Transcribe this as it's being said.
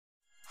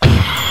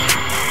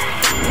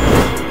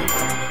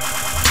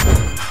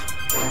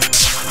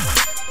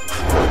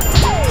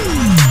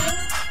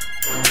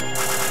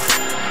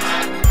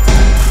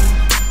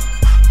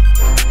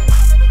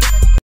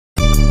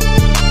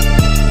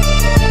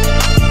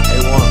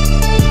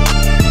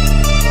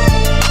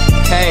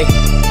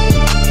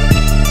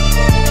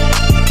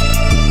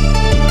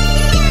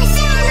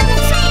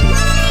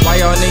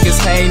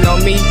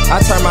I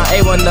turn my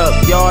A1 up,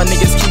 y'all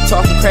niggas keep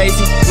talking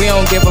crazy. We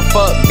don't give a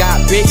fuck, got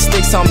big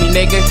sticks on me,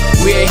 nigga.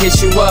 We'll hit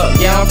you up.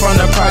 Yeah, I'm from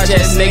the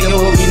projects, nigga,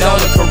 who be known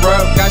to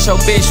corrupt. Got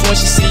your bitch when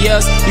she see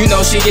us, you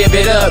know she give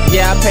it up.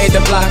 Yeah, I paid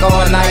the block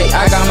all night,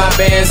 I got my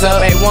bands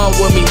up. A1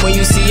 with me, when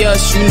you see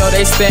us, you know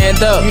they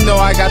stand up. You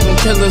know I got them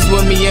killers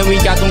with me and we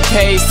got them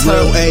K's too.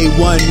 Real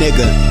A1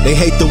 nigga, they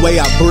hate the way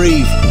I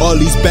breathe. All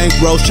these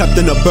bankrolls trapped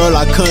in a burl,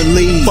 I couldn't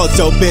leave.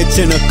 Fucked your bitch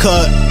in a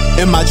cut,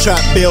 in my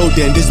trap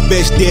building, this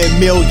bitch did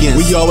millions.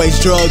 We always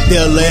drug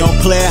dealing, don't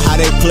play how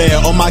they play.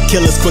 All my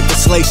killers quick to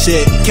slay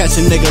shit. Catch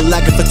a nigga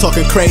lacking for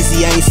talking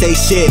crazy, I ain't say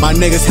shit. My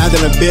niggas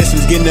handling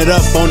business, getting it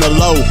up on the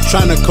low.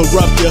 Trying to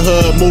corrupt your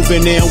hood,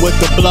 moving in with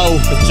the blow.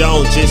 But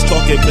Jones just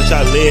talking, bitch,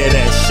 I live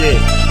that shit.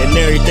 And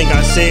everything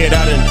I said,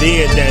 I done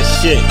did that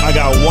shit. I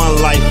got one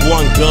life,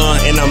 one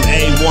gun, and I'm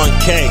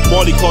A1K.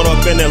 Quality caught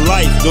up in their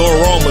life, doing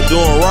wrong but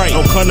doing right.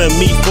 Don't come to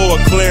me for a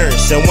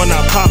clearance, and when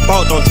I pop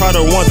out, don't try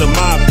to wonder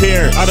my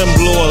appearance. I done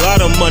blew a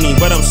lot of money,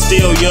 but I'm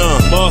still young.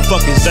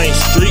 Motherfuckers ain't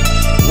street,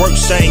 work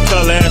same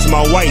color as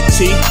my white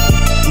tee.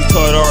 We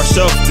taught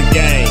ourselves the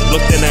game,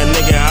 looked in that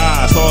nigga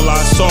eyes, all I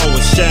saw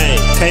was shame.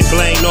 Can't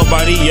blame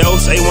nobody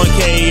else,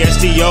 A1K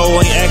STO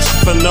ain't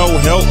asking for no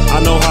help.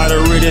 I know how to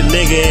rid a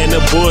nigga in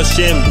the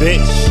bullshit,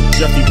 bitch.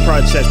 Jeffy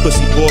Project,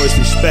 pussy boys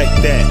respect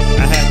that.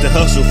 I had to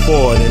hustle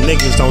for it, and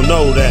niggas don't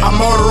know that.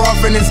 I'm motor off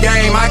in this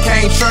game, I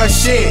can't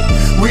trust shit.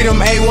 We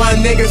them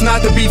A1 niggas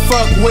not to be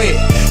fucked with.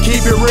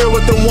 Keep it real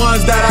with the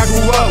ones that I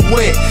grew up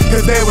with,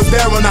 cause they was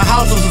there when the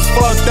houses was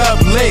fucked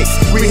up licks.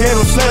 We hit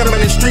them, slid them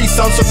in the streets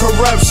on some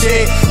corrupt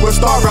shit. We're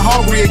starving,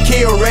 hungry, and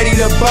killed, ready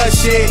to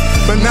bust shit.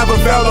 But never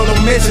fell on the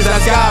missions,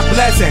 that's God's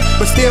blessing.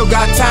 But still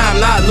got time,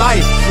 not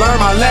life,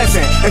 learn my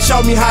lesson. And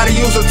show me how to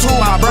use a tool,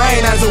 my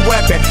brain as a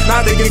weapon.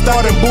 Not to get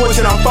started in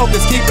bullshit, I'm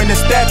focused, keeping it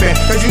stepping.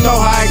 Cause you know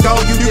how it go,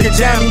 you get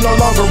jam, you no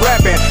longer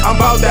rapping. I'm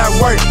about that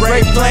work,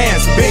 great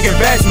plans, big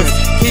investments.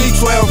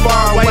 Keep 12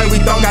 far away, we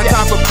don't got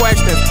time for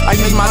questions. I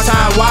use my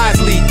time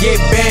wisely, get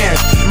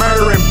bands.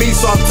 Murdering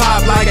beats off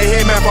top like a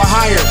hitman for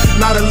hire.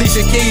 Not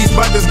Alicia Keys,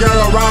 but this girl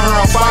around her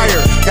on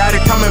fire. Got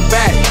it coming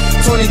back,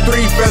 23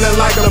 feeling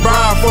like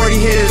LeBron, 40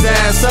 hit his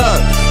ass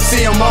up.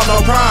 See him off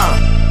no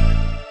prime.